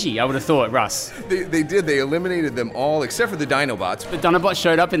pretty edgy, I would have thought, Russ. They did. They eliminated them all, except for the Dinobots. The Dinobots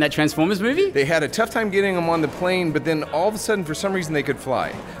showed up in that Transformers movie? They had a tough time getting them on the plane, but then all of a sudden, for some reason, they could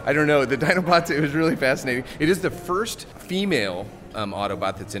fly. I don't know. The Dinobots, it was really fascinating. It is the first female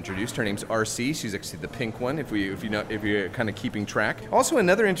Autobot that's introduced. Her name's RC. She's actually the pink one, if you're kind of keeping track. Also,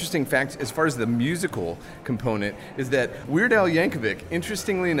 another interesting fact as far as the musical component is that Weird Al Yankovic,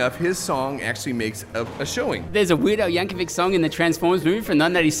 interestingly enough, his song actually makes a showing. There's a Weird Al Yankovic song in the Transformers movie from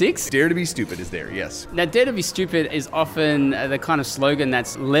 1986? Dare to be Stupid is there, yes. Now, Dare to be Stupid is often the kind of slogan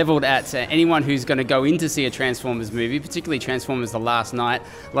that's leveled at anyone who's going to go in to see a Transformers movie, particularly Transformers The Last Night.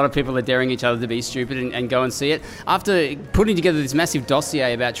 A lot of people are daring each other to be stupid and go and see it. After putting together this massive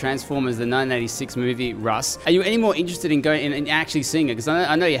dossier about Transformers, the 1986 movie, Russ, are you any more interested in going and actually seeing it? Because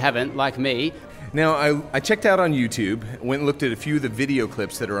I know you haven't, like me. Now, I checked out on YouTube, went and looked at a few of the video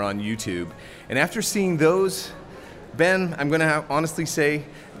clips that are on YouTube, and after seeing those, Ben, I'm going to honestly say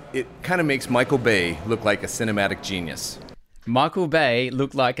it kind of makes Michael Bay look like a cinematic genius. Michael Bay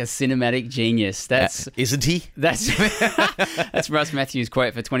looked like a cinematic genius. Isn't he? That's Russ Matthews'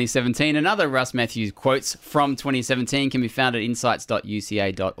 quote for 2017. Another Russ Matthews quotes from 2017 can be found at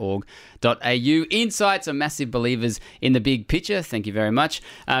insights.uca.org.au. Insights are massive believers in the big picture. Thank you very much.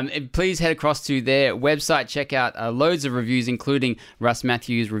 Please head across to their website. Check out loads of reviews, including Russ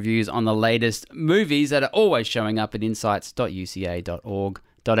Matthews' reviews on the latest movies that are always showing up at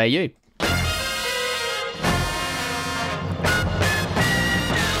insights.uca.org.au.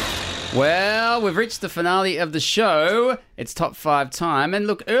 Well, we've reached the finale of the show. It's top 5 time. And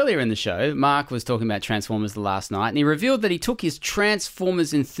look, earlier in the show, Mark was talking about Transformers The Last Night, and he revealed that he took his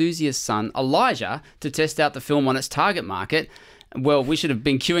Transformers enthusiast son, Elijah, to test out the film on its target market. Well, we should have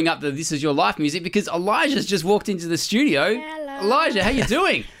been queuing up the This Is Your Life music because Elijah's just walked into the studio. Hello. Elijah, how you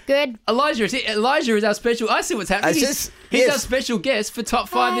doing? Good. Elijah is our special... I see what's happening. He's our special guest for top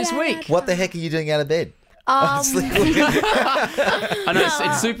 5 this week. What the heck are you doing out of bed? I know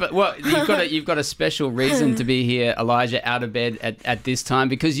it's super. Well, you've got a special reason to be here, Elijah, out of bed at this time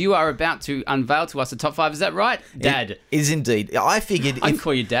because you are about to unveil to us the top 5. Is that right, Dad? It is indeed. I figured I can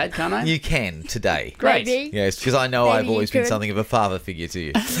call you Dad, can't I? You can today. Great. Maybe. Yes, because I know Maybe I've always been something of a father figure to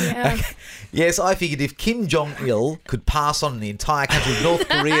you. Yeah. Yes, I figured if Kim Jong-il could pass on the entire country of North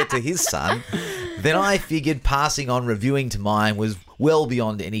Korea to his son, then I figured passing on reviewing to mine was well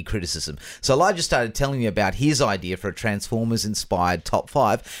beyond any criticism. So Elijah started telling me about his idea for a Transformers-inspired top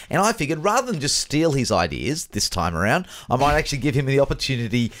 5, and I figured rather than just steal his ideas this time around, I might actually give him the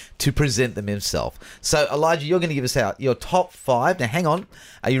opportunity to present them himself. So Elijah, you're going to give us your top 5. Now hang on,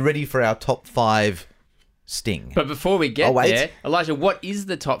 are you ready for our top 5 sting? But before we get there, Elijah, what is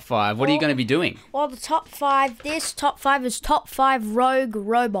the top 5? What are you going to be doing? Well, the top 5, this top 5 is top 5 rogue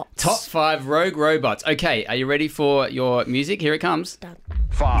robots. Top 5 rogue robots. Okay, are you ready for your music? Here it comes. Done.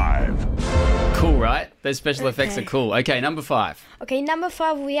 5. Cool, right? Those special effects are cool. Okay, number 5. Okay, number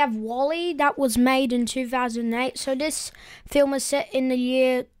 5, we have WALL-E. That was made in 2008. So this film is set in the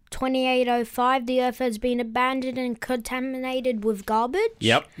year 2805. The Earth has been abandoned and contaminated with garbage.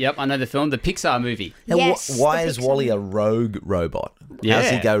 Yep. I know the film, the Pixar movie. Now, Yes, why the is Pixar WALL-E a rogue robot? Yeah. How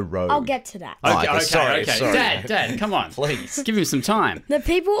does he go rogue? I'll get to that. Okay. Sorry. Dad, come on. Please. Give him some time. The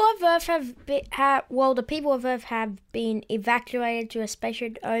people of Earth the people of Earth have been evacuated to a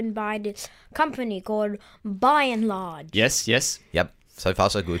spaceship owned by this company called By and Large. Yes. Yep. So far,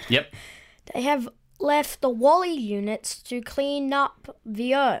 so good. Yep. They have left the WALL-E units to clean up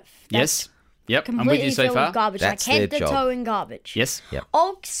the Earth. Yes. Yep. I'm with Completely you so filled far. with garbage, That's like head their to job. toe in garbage. Yes. Yep.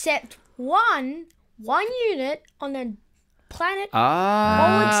 All except one unit on the planet. Ah.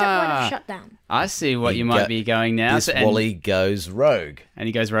 All except one have shut down. I see what you might be going now. This WALL-E goes rogue. And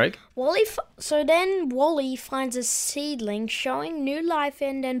he goes rogue? So then WALL-E finds a seedling showing new life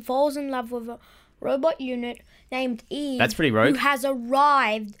and then falls in love with a robot unit named Eve. That's pretty rogue. Who has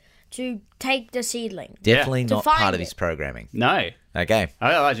arrived to take the seedling. Definitely To not find part of it. his programming. No. Okay. Oh,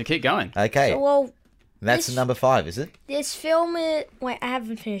 Elijah, keep going. Okay. So, well, That's this- number 5, is it? this film is... Wait, I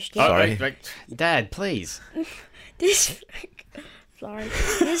haven't finished yet. Sorry. Dad, please. This... Sorry.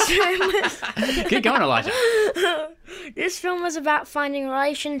 This film is... Keep going, Elijah. This film was about finding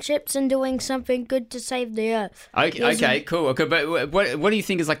relationships and doing something good to save the Earth. Okay, cool. Okay, but what do you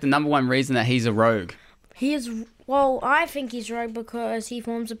think is like the number one reason that he's a rogue? I think he's rogue because he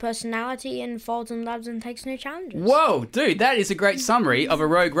forms a personality and falls in love and takes new challenges. Whoa, dude, that is a great summary of a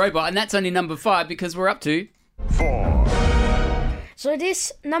rogue robot, and that's only number 5 because we're up to 4. So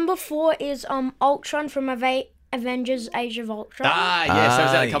this number 4 is Ultron from Avengers: Age of Ultron. So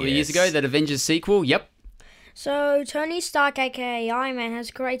was that a couple of years ago? That Avengers sequel? Yep. So Tony Stark, aka Iron Man,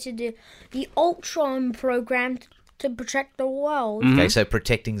 has created the Ultron program to protect the world. Okay, so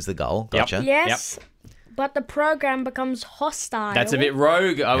protecting's the goal. Gotcha. Yes. But the program becomes hostile. That's a bit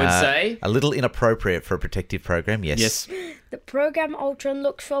rogue, I would say. A little inappropriate for a protective program, yes. The program Ultron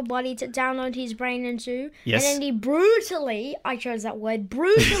looks for a body to download his brain into. Yes. And then he brutally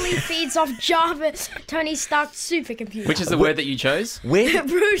feeds off Java, Tony Stark's supercomputer. Which is the word that you chose?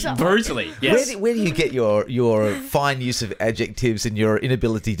 Brutally, yes. Where do you get your fine use of adjectives and your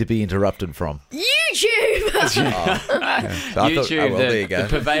inability to be interrupted from? YouTube! YouTube, there you go. the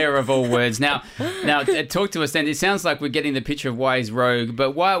purveyor of all words. Now, talk to us then. It sounds like we're getting the picture of why he's rogue,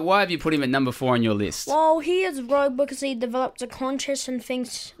 but why have you put him at number 4 on your list? Well, he is rogue because he developed a conscience and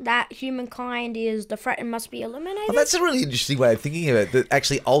thinks that humankind is the threat and must be eliminated. Well, that's a really interesting way of thinking of it, that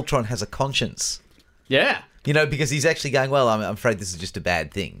actually Ultron has a conscience. Yeah. You know, because he's actually going, well, I'm afraid this is just a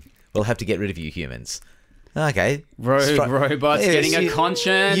bad thing. We'll have to get rid of you humans. Okay. Rogue robots getting a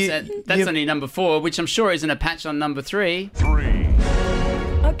conscience. That's only number 4, which I'm sure isn't a patch on number 3.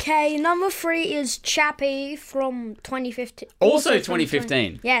 Okay, number 3 is Chappie from 2015. Also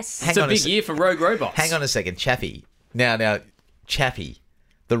 2015. Yes. It's a big year for rogue robots. Hang on a second, Chappie. Now, Chappie.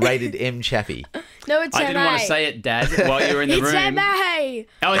 The rated M Chappie. No, it's I didn't want to say it, Dad, while you were in the room. It's M.A.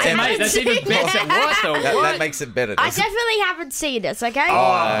 Oh, it's M.A. That's even better. What? That makes it better. I definitely haven't seen this, okay?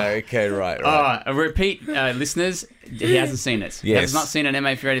 Oh, okay, right. Repeat, listeners, he hasn't seen it. Yes. He has not seen an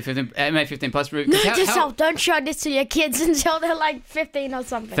MA15 plus movie. Note to self, don't show this to your kids until they're like 15 or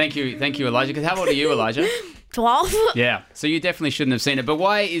something. Thank you, Elijah. Because how old are you, Elijah? 12. Yeah, so you definitely shouldn't have seen it. But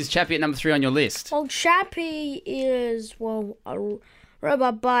why is Chappie at number 3 on your list? Well, Chappie is, a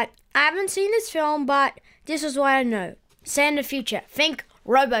robot, but I haven't seen this film, but this is what I know. Say in the future. Think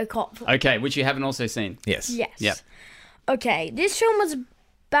RoboCop. Okay, which you haven't also seen. Yes. Yep. Okay, this film was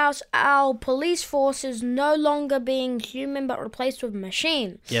about our police forces no longer being human but replaced with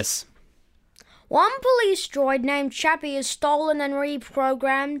machines. Yes. One police droid named Chappie is stolen and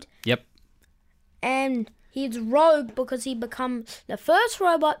reprogrammed. Yep. And he's rogue because he becomes the first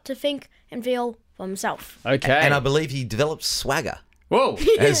robot to think and feel for himself. Okay. And I believe he develops swagger. Whoa.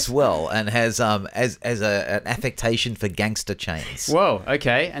 As well, and has an affectation for gangster chains. Whoa,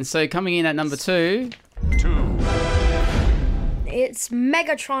 okay. And so coming in at number 2... It's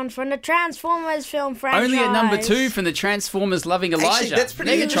Megatron from the Transformers film franchise. Only at number 2 from the Transformers loving Elijah. Actually, that's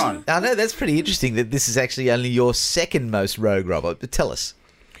pretty Megatron. I know, that's pretty interesting that this is actually only your second most rogue robot. But tell us.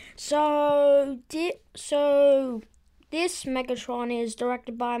 So this Megatron is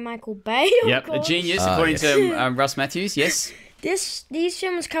directed by Michael Bay. Yep, a genius, according to Russ Matthews, yes. These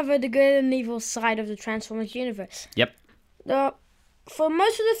films cover the good and evil side of the Transformers universe. Yep. For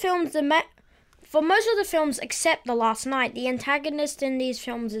most of the films except The Last Night, the antagonist in these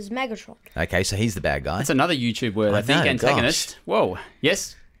films is Megatron. Okay, so he's the bad guy. That's another YouTube word, I think, antagonist. Gosh. Whoa,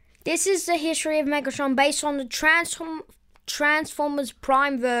 yes? This is the history of Megatron based on the Transformers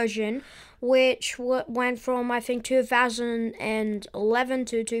Prime version, which went from, I think, 2011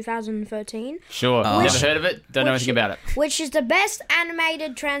 to 2013. Sure. Never heard of it. Don't know anything about it. Which is the best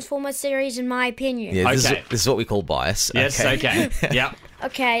animated Transformers series, in my opinion. Yeah, this is what we call bias. Yes, okay. Yep.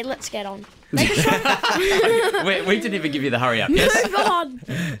 Okay, let's get on. we didn't even give you the hurry up. Yes. Move on.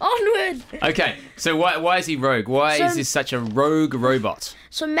 Onward. Okay, so why is he rogue? Why is this such a rogue robot?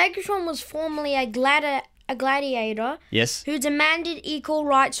 So Megatron was formerly a gladiator. Yes. Who demanded equal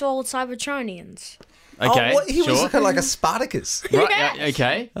rights for all Cybertronians. Okay, he was kind of like a Spartacus. Right, Yes.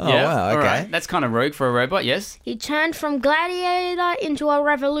 okay. Oh, yeah. wow, okay. All right. That's kind of rogue for a robot, yes. He turned from gladiator into a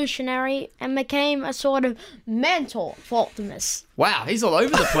revolutionary and became a sort of mentor for Optimus. Wow, he's all over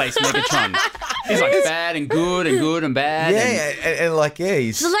the place, Megatron. He's like bad and good and bad.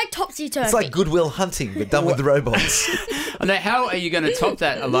 He's... It's like topsy-turvy. It's like Goodwill Hunting, but done with the robots. Now, how are you going to top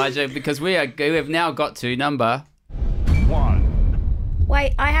that, Elijah? Because we have now got to number 1.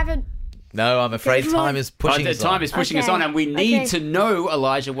 Wait, I haven't... No, I'm afraid time is pushing us on. Time is pushing us on, and we need to know,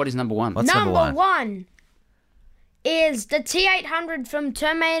 Elijah, what is number 1? What's number one is the T-800 from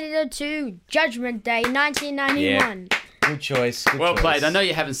Terminator 2 Judgment Day 1991. Good choice. Good Well choice. played. I know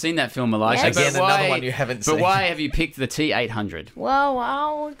you haven't seen that film, Elijah. Yes. Again, but why, another one you haven't seen. But why have you picked the T-800? Well,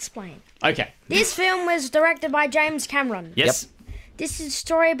 I'll explain. Okay. This film was directed by James Cameron. Yes. This is a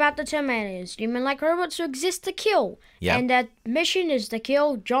story about the Terminators, human-like robots who exist to kill. Yep. And their mission is to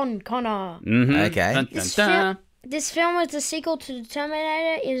kill John Connor. Mm-hmm. Okay. Dun, dun, dun. This film is the sequel to the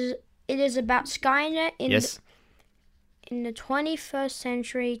Terminator. It is about Skynet in the 21st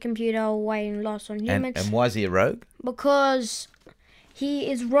century computer weighing loss on humans. And why is he a rogue? Because he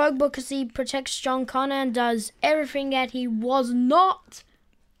is rogue because he protects John Connor and does everything that he was not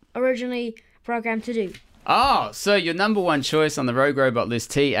originally programmed to do. Oh, so your number one choice on the Rogue Robot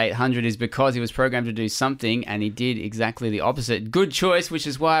list, T-800, is because he was programmed to do something and he did exactly the opposite. Good choice, which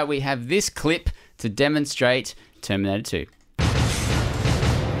is why we have this clip to demonstrate Terminator 2.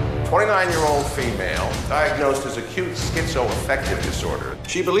 29-year-old female diagnosed as acute schizoaffective disorder.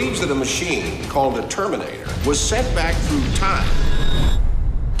 She believes that a machine called a Terminator was sent back through time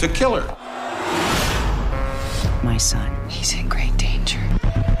to kill her. My son, he's in great danger.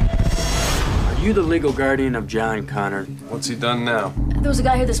 Are you the legal guardian of John Connor? What's he done now? There was a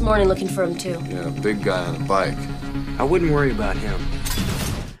guy here this morning looking for him, too. Yeah, a big guy on a bike. I wouldn't worry about him.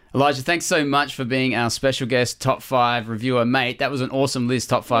 Elijah, thanks so much for being our special guest top 5 reviewer, mate. That was an awesome list,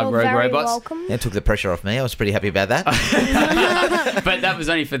 top 5 You're Rogue very Robots. welcome. It took the pressure off me. I was pretty happy about that. But that was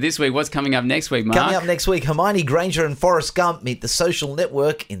only for this week. What's coming up next week, Mark? Coming up next week, Hermione Granger and Forrest Gump meet the social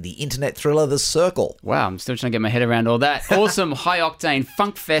network in the internet thriller The Circle. Wow, I'm still trying to get my head around all that. Awesome, high-octane,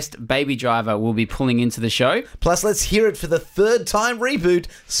 funk-fest Baby Driver will be pulling into the show. Plus, let's hear it for the third time reboot,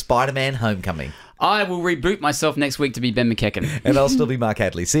 Spider-Man Homecoming. I will reboot myself next week to be Ben McKecken. And I'll still be Mark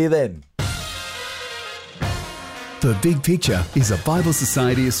Hadley. See you then. The Big Picture is a Bible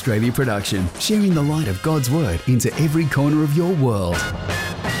Society Australia production, sharing the light of God's Word into every corner of your world.